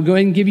 I'll go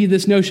ahead and give you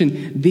this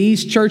notion.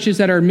 These churches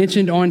that are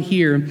mentioned on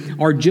here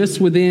are just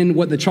within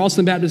what the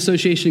Charleston Baptist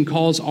Association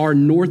calls our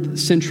North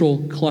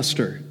Central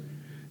cluster.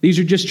 These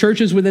are just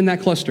churches within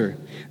that cluster.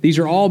 These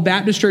are all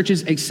Baptist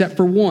churches except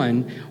for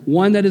one.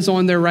 One that is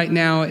on there right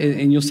now,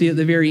 and you'll see at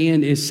the very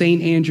end, is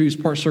St. Andrew's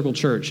Park Circle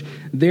Church.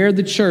 They're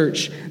the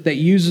church that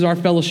uses our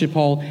fellowship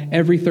hall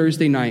every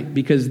Thursday night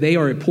because they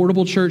are a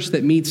portable church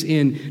that meets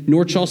in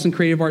North Charleston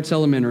Creative Arts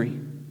Elementary.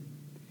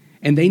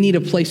 And they need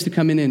a place to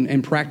come in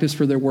and practice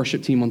for their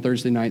worship team on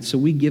Thursday night. So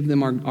we give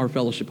them our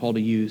fellowship hall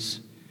to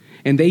use.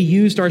 And they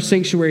used our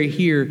sanctuary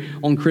here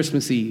on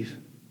Christmas Eve.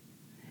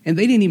 And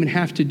they didn't even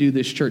have to do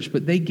this, church,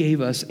 but they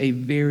gave us a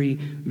very,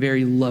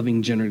 very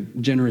loving,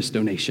 generous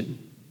donation.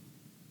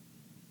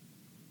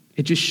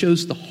 It just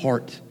shows the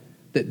heart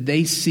that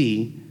they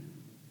see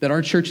that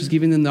our church is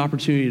giving them the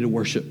opportunity to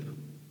worship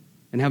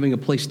and having a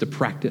place to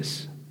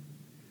practice.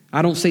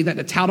 I don't say that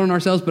to tout on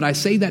ourselves, but I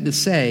say that to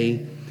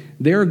say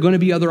there are going to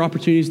be other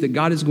opportunities that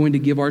God is going to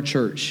give our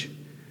church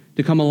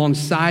to come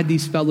alongside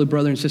these fellow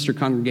brother and sister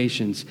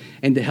congregations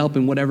and to help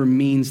in whatever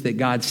means that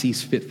God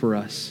sees fit for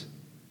us.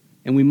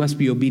 And we must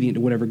be obedient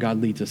to whatever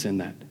God leads us in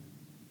that.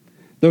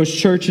 Those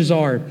churches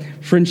are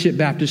Friendship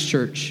Baptist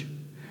Church,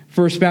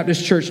 First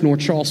Baptist Church,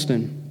 North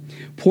Charleston,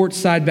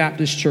 Portside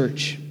Baptist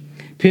Church,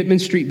 Pittman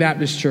Street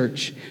Baptist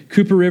Church,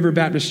 Cooper River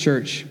Baptist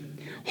Church,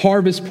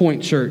 Harvest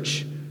Point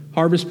Church.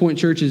 Harvest Point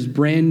Church is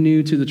brand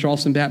new to the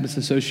Charleston Baptist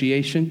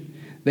Association.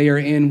 They are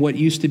in what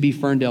used to be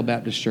Ferndale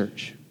Baptist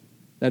Church.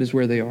 That is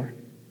where they are.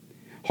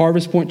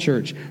 Harvest Point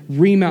Church,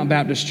 Remount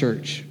Baptist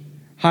Church,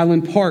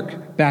 Highland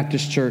Park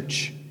Baptist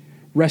Church,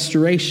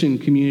 Restoration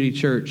Community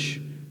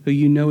Church, who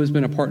you know has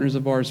been a partners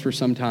of ours for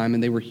some time,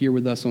 and they were here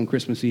with us on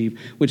Christmas Eve,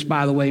 which,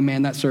 by the way,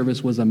 man, that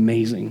service was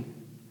amazing.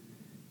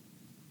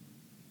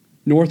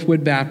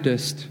 Northwood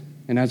Baptist,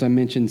 and as I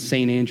mentioned,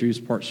 St. Andrew's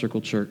Park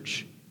Circle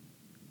Church.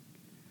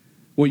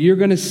 What you're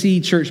going to see,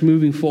 church,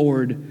 moving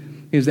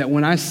forward is that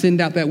when I send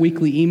out that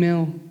weekly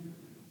email,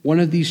 one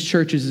of these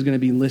churches is going to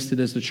be listed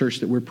as the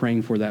church that we're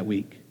praying for that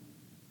week.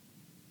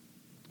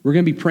 We're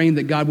going to be praying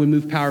that God would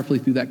move powerfully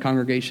through that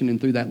congregation and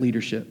through that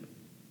leadership.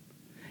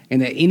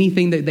 and that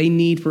anything that they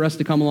need for us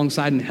to come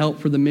alongside and help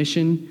for the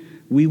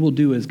mission, we will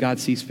do as God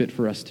sees fit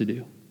for us to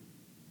do.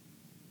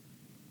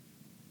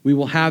 We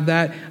will have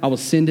that. I will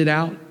send it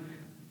out.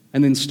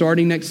 And then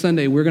starting next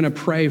Sunday, we're going to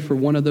pray for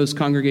one of those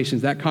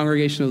congregations, that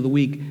congregation of the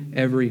week,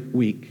 every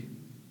week.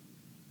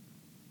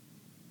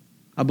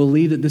 I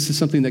believe that this is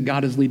something that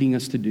God is leading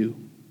us to do.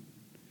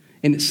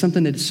 And it's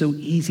something that is so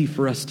easy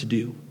for us to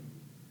do.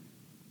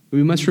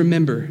 We must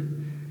remember,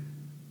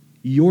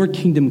 your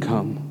kingdom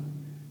come,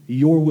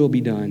 your will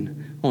be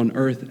done on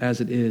earth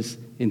as it is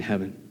in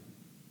heaven.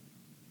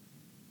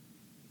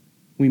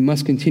 We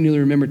must continually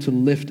remember to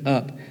lift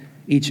up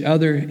each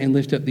other and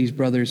lift up these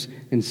brothers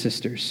and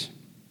sisters.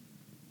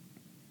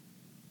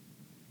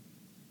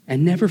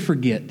 And never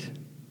forget,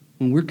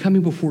 when we're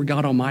coming before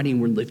God Almighty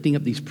and we're lifting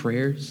up these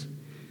prayers,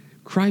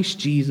 Christ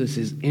Jesus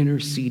is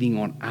interceding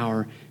on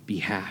our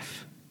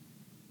behalf.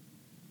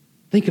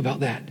 Think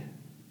about that.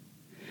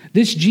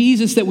 This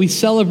Jesus that we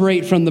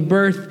celebrate from the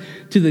birth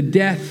to the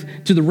death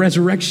to the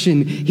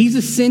resurrection, he's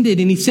ascended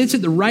and he sits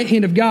at the right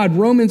hand of God.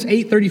 Romans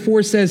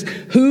 8:34 says,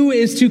 "Who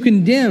is to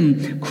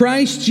condemn?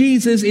 Christ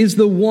Jesus is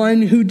the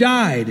one who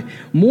died.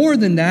 More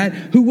than that,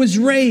 who was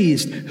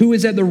raised, who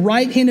is at the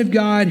right hand of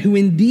God, who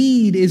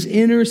indeed is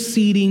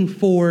interceding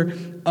for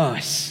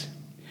us."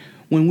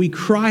 When we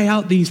cry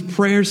out these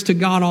prayers to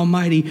God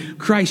Almighty,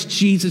 Christ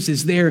Jesus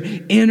is there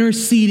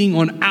interceding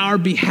on our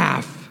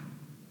behalf.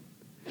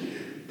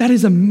 That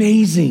is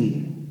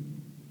amazing.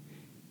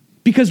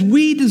 Because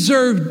we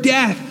deserve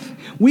death.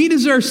 We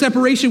deserve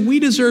separation. We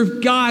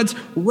deserve God's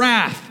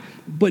wrath.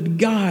 But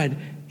God,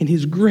 in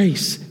his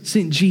grace,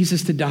 sent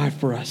Jesus to die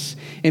for us.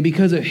 And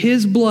because of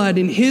his blood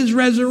and his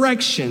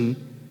resurrection,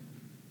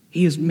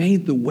 he has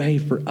made the way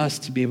for us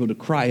to be able to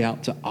cry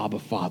out to Abba,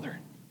 Father.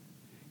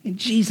 And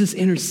Jesus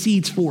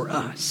intercedes for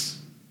us.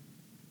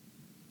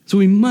 So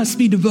we must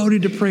be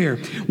devoted to prayer.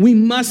 We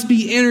must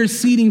be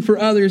interceding for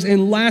others.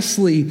 And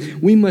lastly,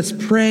 we must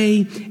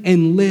pray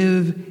and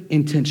live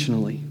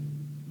intentionally.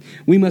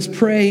 We must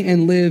pray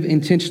and live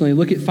intentionally.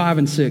 Look at 5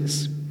 and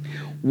 6.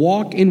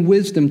 Walk in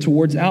wisdom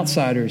towards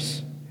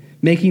outsiders,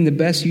 making the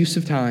best use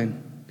of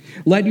time.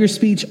 Let your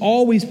speech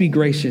always be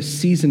gracious,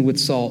 seasoned with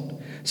salt,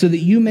 so that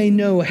you may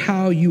know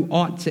how you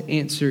ought to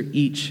answer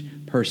each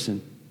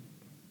person.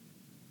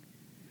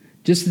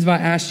 Just as I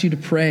asked you to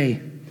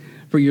pray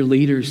for your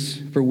leaders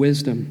for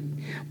wisdom,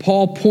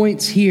 Paul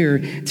points here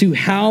to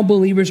how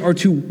believers are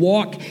to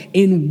walk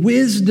in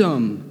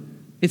wisdom.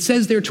 It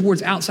says there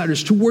towards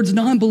outsiders, towards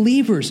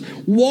non-believers.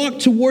 Walk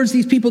towards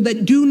these people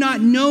that do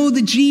not know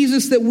the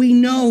Jesus that we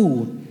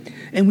know.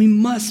 And we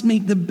must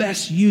make the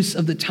best use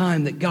of the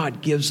time that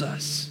God gives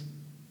us.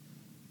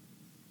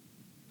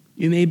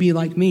 You may be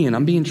like me, and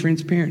I'm being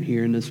transparent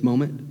here in this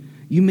moment.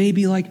 You may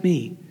be like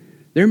me.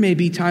 There may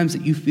be times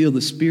that you feel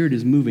the Spirit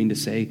is moving to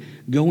say,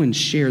 go and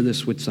share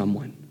this with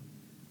someone.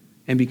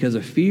 And because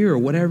of fear or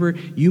whatever,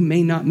 you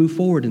may not move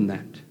forward in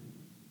that.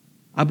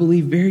 I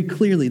believe very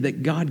clearly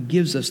that God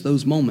gives us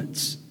those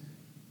moments.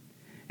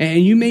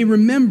 And you may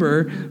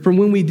remember from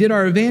when we did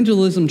our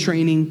evangelism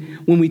training,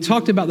 when we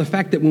talked about the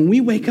fact that when we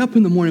wake up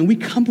in the morning, we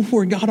come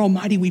before God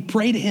Almighty, we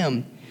pray to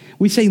him.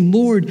 We say,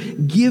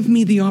 Lord, give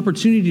me the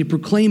opportunity to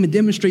proclaim and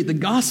demonstrate the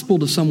gospel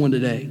to someone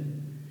today.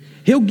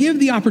 He'll give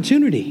the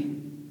opportunity.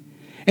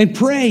 And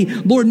pray,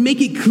 Lord, make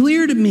it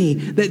clear to me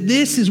that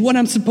this is what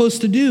I'm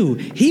supposed to do.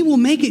 He will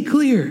make it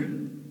clear.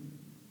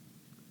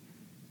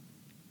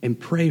 And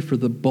pray for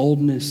the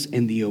boldness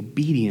and the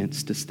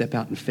obedience to step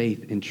out in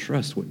faith and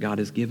trust what God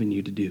has given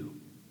you to do.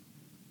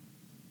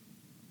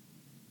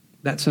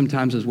 That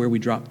sometimes is where we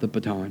drop the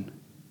baton.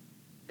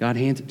 God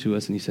hands it to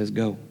us and he says,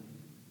 go.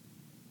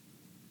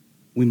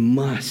 We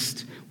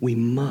must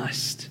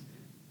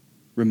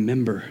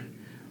remember,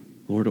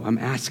 Lord, I'm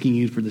asking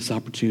you for this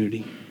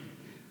opportunity.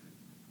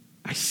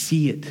 I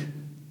see it.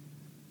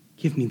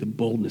 Give me the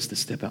boldness to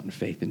step out in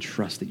faith and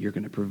trust that you're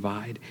going to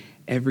provide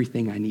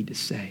everything I need to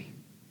say,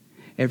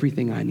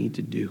 everything I need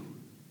to do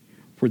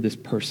for this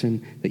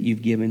person that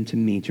you've given to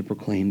me to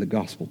proclaim the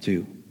gospel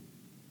to.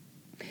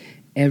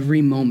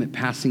 Every moment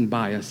passing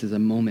by us is a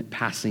moment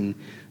passing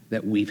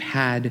that we've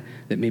had,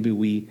 that maybe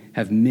we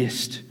have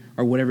missed,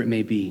 or whatever it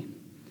may be.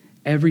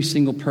 Every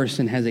single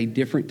person has a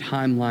different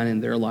timeline in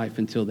their life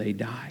until they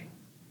die.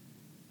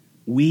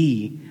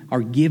 We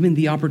are given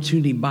the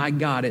opportunity by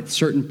God at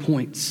certain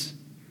points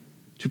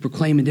to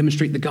proclaim and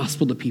demonstrate the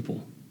gospel to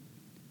people.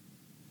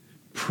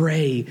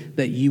 Pray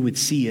that you would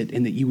see it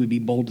and that you would be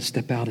bold to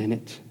step out in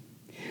it.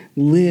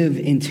 Live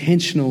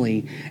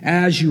intentionally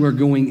as you are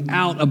going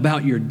out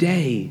about your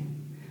day.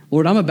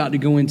 Lord, I'm about to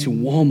go into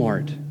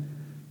Walmart.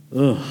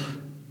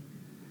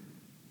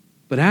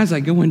 But as I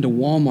go into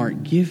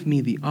Walmart, give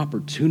me the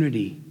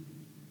opportunity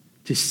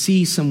to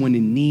see someone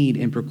in need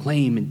and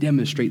proclaim and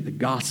demonstrate the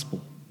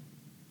gospel.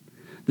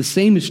 The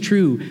same is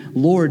true,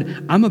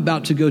 Lord, I'm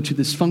about to go to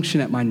this function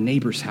at my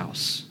neighbor's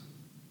house.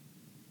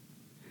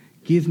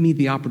 Give me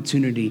the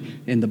opportunity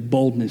and the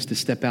boldness to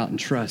step out and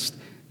trust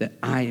that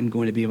I am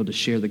going to be able to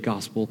share the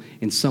gospel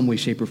in some way,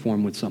 shape, or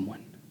form with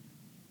someone.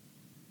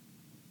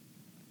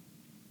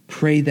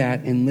 pray that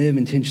and live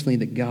intentionally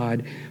that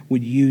God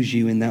would use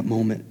you in that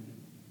moment.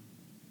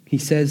 He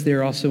says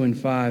there also in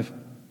 5,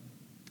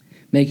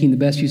 making the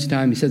best use of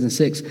time. He says in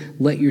 6,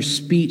 let your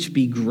speech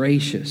be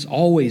gracious,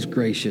 always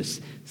gracious,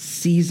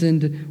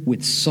 seasoned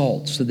with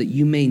salt, so that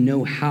you may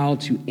know how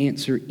to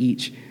answer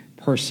each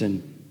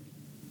person.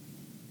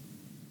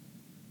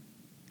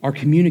 Our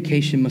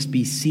communication must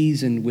be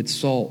seasoned with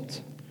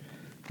salt.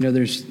 You know,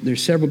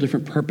 there's several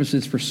different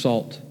purposes for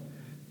salt.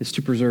 It's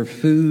to preserve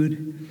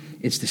food.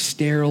 It's to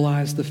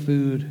sterilize the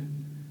food.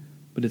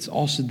 But it's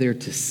also there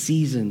to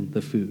season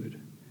the food.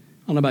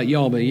 I don't know about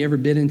y'all, but you ever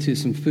bit into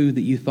some food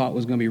that you thought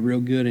was going to be real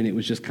good and it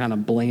was just kind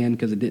of bland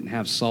because it didn't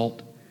have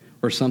salt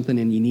or something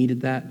and you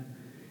needed that?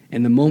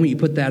 And the moment you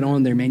put that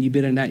on there, man, you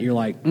bit into that and you're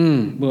like,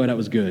 boy, that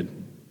was good.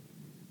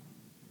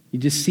 You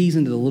just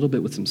seasoned it a little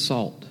bit with some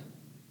salt.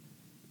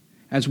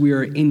 As we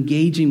are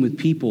engaging with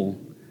people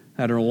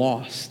that are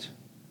lost,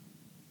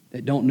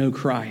 that don't know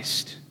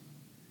Christ,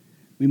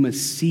 we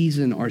must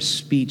season our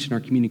speech and our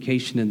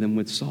communication to them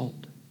with salt.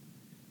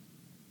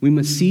 We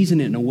must season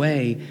it in a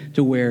way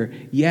to where,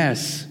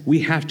 yes,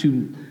 we have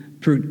to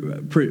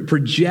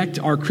project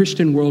our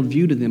Christian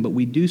worldview to them, but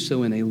we do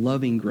so in a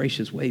loving,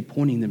 gracious way,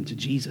 pointing them to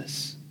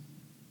Jesus.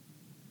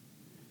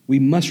 We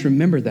must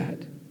remember that.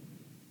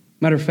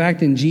 Matter of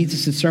fact, in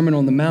Jesus' Sermon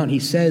on the Mount, he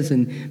says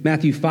in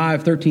Matthew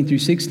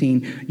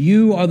 5:13-16,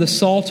 you are the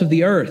salt of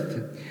the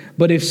earth.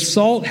 But if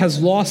salt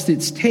has lost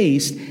its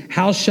taste,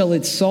 how shall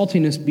its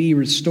saltiness be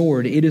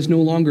restored? It is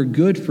no longer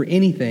good for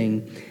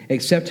anything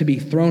except to be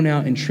thrown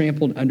out and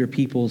trampled under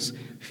people's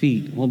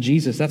feet. Well,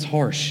 Jesus, that's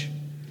harsh.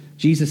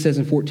 Jesus says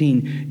in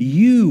 14,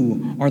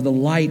 you are the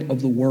light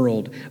of the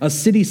world. A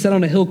city set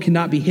on a hill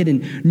cannot be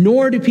hidden,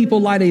 nor do people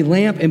light a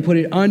lamp and put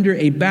it under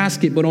a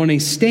basket, but on a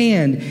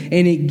stand,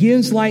 and it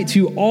gives light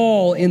to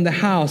all in the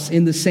house.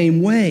 In the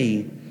same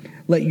way,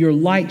 let your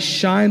light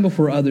shine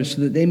before others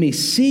so that they may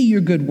see your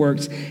good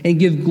works and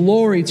give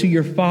glory to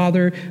your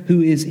Father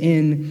who is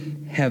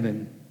in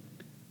heaven.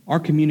 Our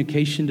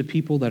communication to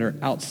people that are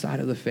outside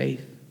of the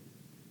faith,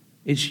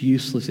 it's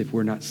useless if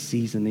we're not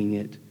seasoning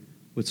it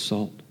with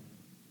salt.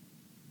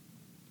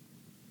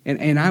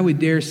 And I would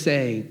dare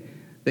say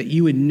that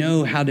you would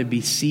know how to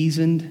be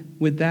seasoned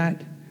with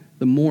that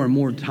the more and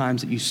more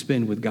times that you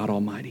spend with God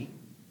Almighty.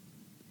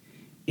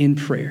 In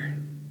prayer,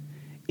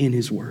 in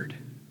His Word.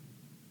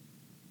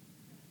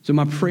 So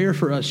my prayer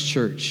for us,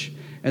 church,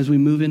 as we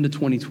move into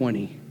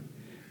 2020,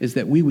 is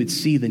that we would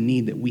see the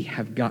need that we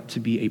have got to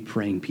be a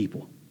praying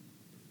people.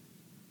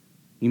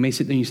 You may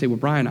sit there and you say, well,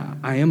 Brian,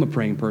 I am a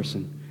praying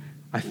person.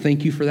 I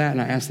thank you for that,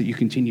 and I ask that you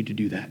continue to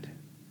do that.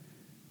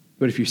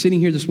 But if you're sitting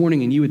here this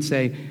morning and you would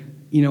say,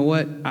 you know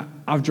what,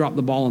 I've dropped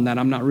the ball on that.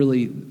 I'm not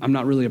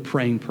really a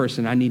praying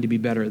person. I need to be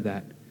better at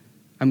that.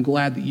 I'm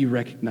glad that you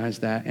recognize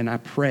that, and I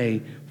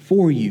pray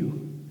for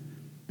you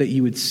that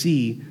you would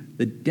see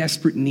the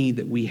desperate need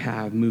that we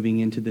have moving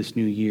into this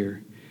new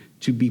year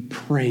to be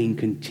praying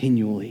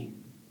continually,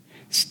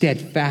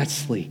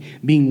 steadfastly,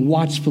 being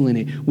watchful in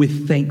it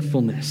with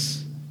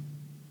thankfulness.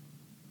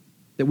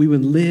 That we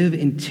would live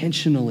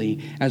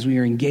intentionally as we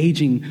are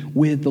engaging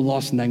with the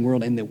lost and dying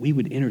world, and that we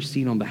would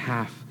intercede on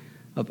behalf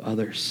of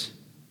others.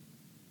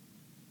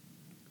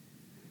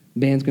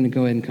 The band's going to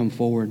go ahead and come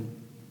forward.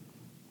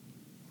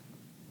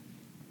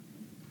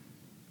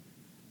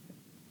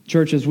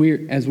 Church, as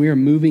we are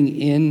moving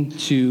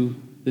into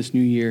this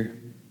new year,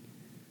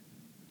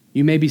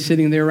 you may be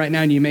sitting there right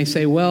now and you may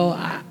say, well,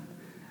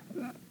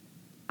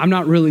 I'm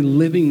not really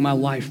living my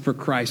life for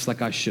Christ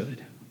like I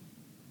should.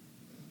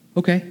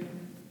 Okay.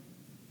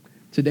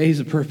 Today's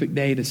a perfect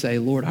day to say,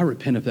 Lord, I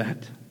repent of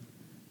that.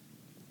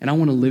 And I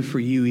want to live for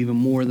you even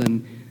more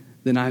than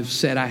I've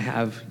said I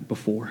have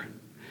before.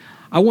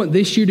 I want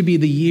this year to be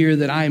the year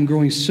that I am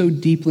growing so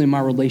deeply in my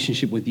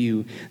relationship with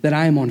you, that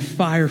I am on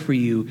fire for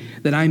you,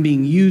 that I'm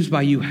being used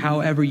by you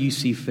however you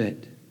see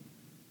fit.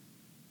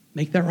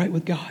 Make that right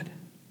with God.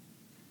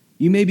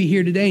 You may be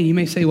here today and you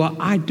may say, well,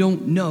 I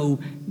don't know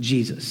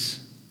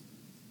Jesus.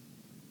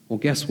 Well,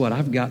 guess what?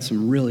 I've got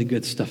some really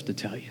good stuff to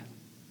tell you.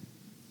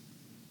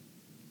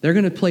 They're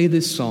going to play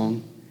this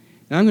song,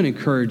 and I'm going to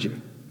encourage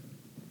you.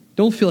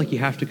 Don't feel like you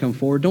have to come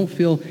forward. Don't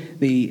feel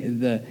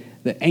the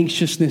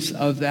anxiousness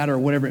of that or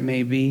whatever it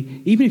may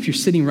be. Even if you're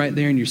sitting right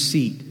there in your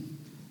seat,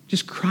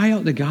 just cry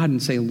out to God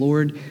and say,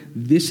 Lord,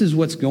 this is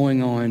what's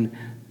going on.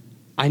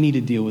 I need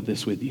to deal with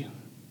this with you.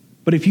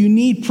 But if you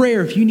need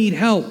prayer, if you need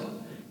help,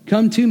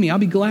 come to me. I'll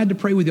be glad to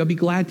pray with you. I'll be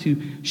glad to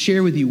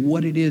share with you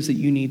what it is that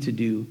you need to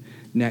do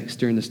next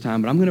during this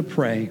time. But I'm going to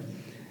pray,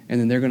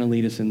 and then they're going to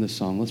lead us in this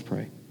song. Let's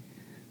pray.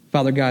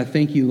 Father God,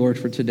 thank you, Lord,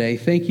 for today.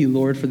 Thank you,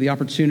 Lord, for the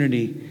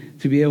opportunity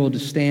to be able to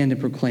stand and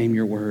proclaim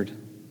your word.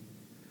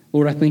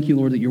 Lord, I thank you,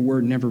 Lord, that your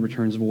word never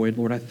returns void.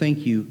 Lord, I thank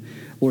you,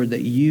 Lord,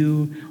 that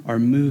you are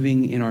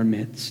moving in our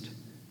midst.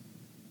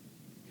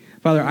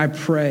 Father, I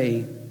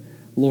pray,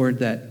 Lord,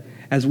 that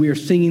as we are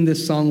singing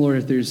this song, Lord,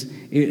 if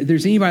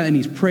there's anybody that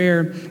needs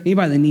prayer,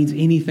 anybody that needs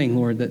anything,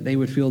 Lord, that they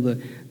would feel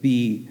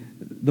the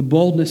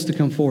boldness to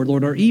come forward,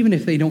 Lord, or even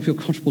if they don't feel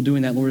comfortable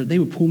doing that, Lord, that they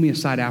would pull me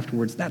aside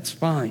afterwards. That's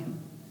fine.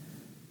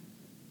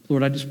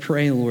 Lord, I just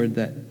pray, Lord,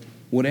 that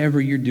whatever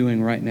you're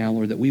doing right now,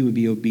 Lord, that we would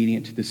be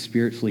obedient to the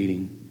Spirit's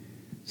leading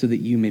so that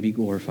you may be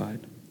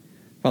glorified.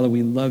 Father,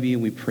 we love you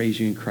and we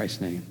praise you in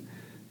Christ's name.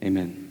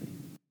 Amen.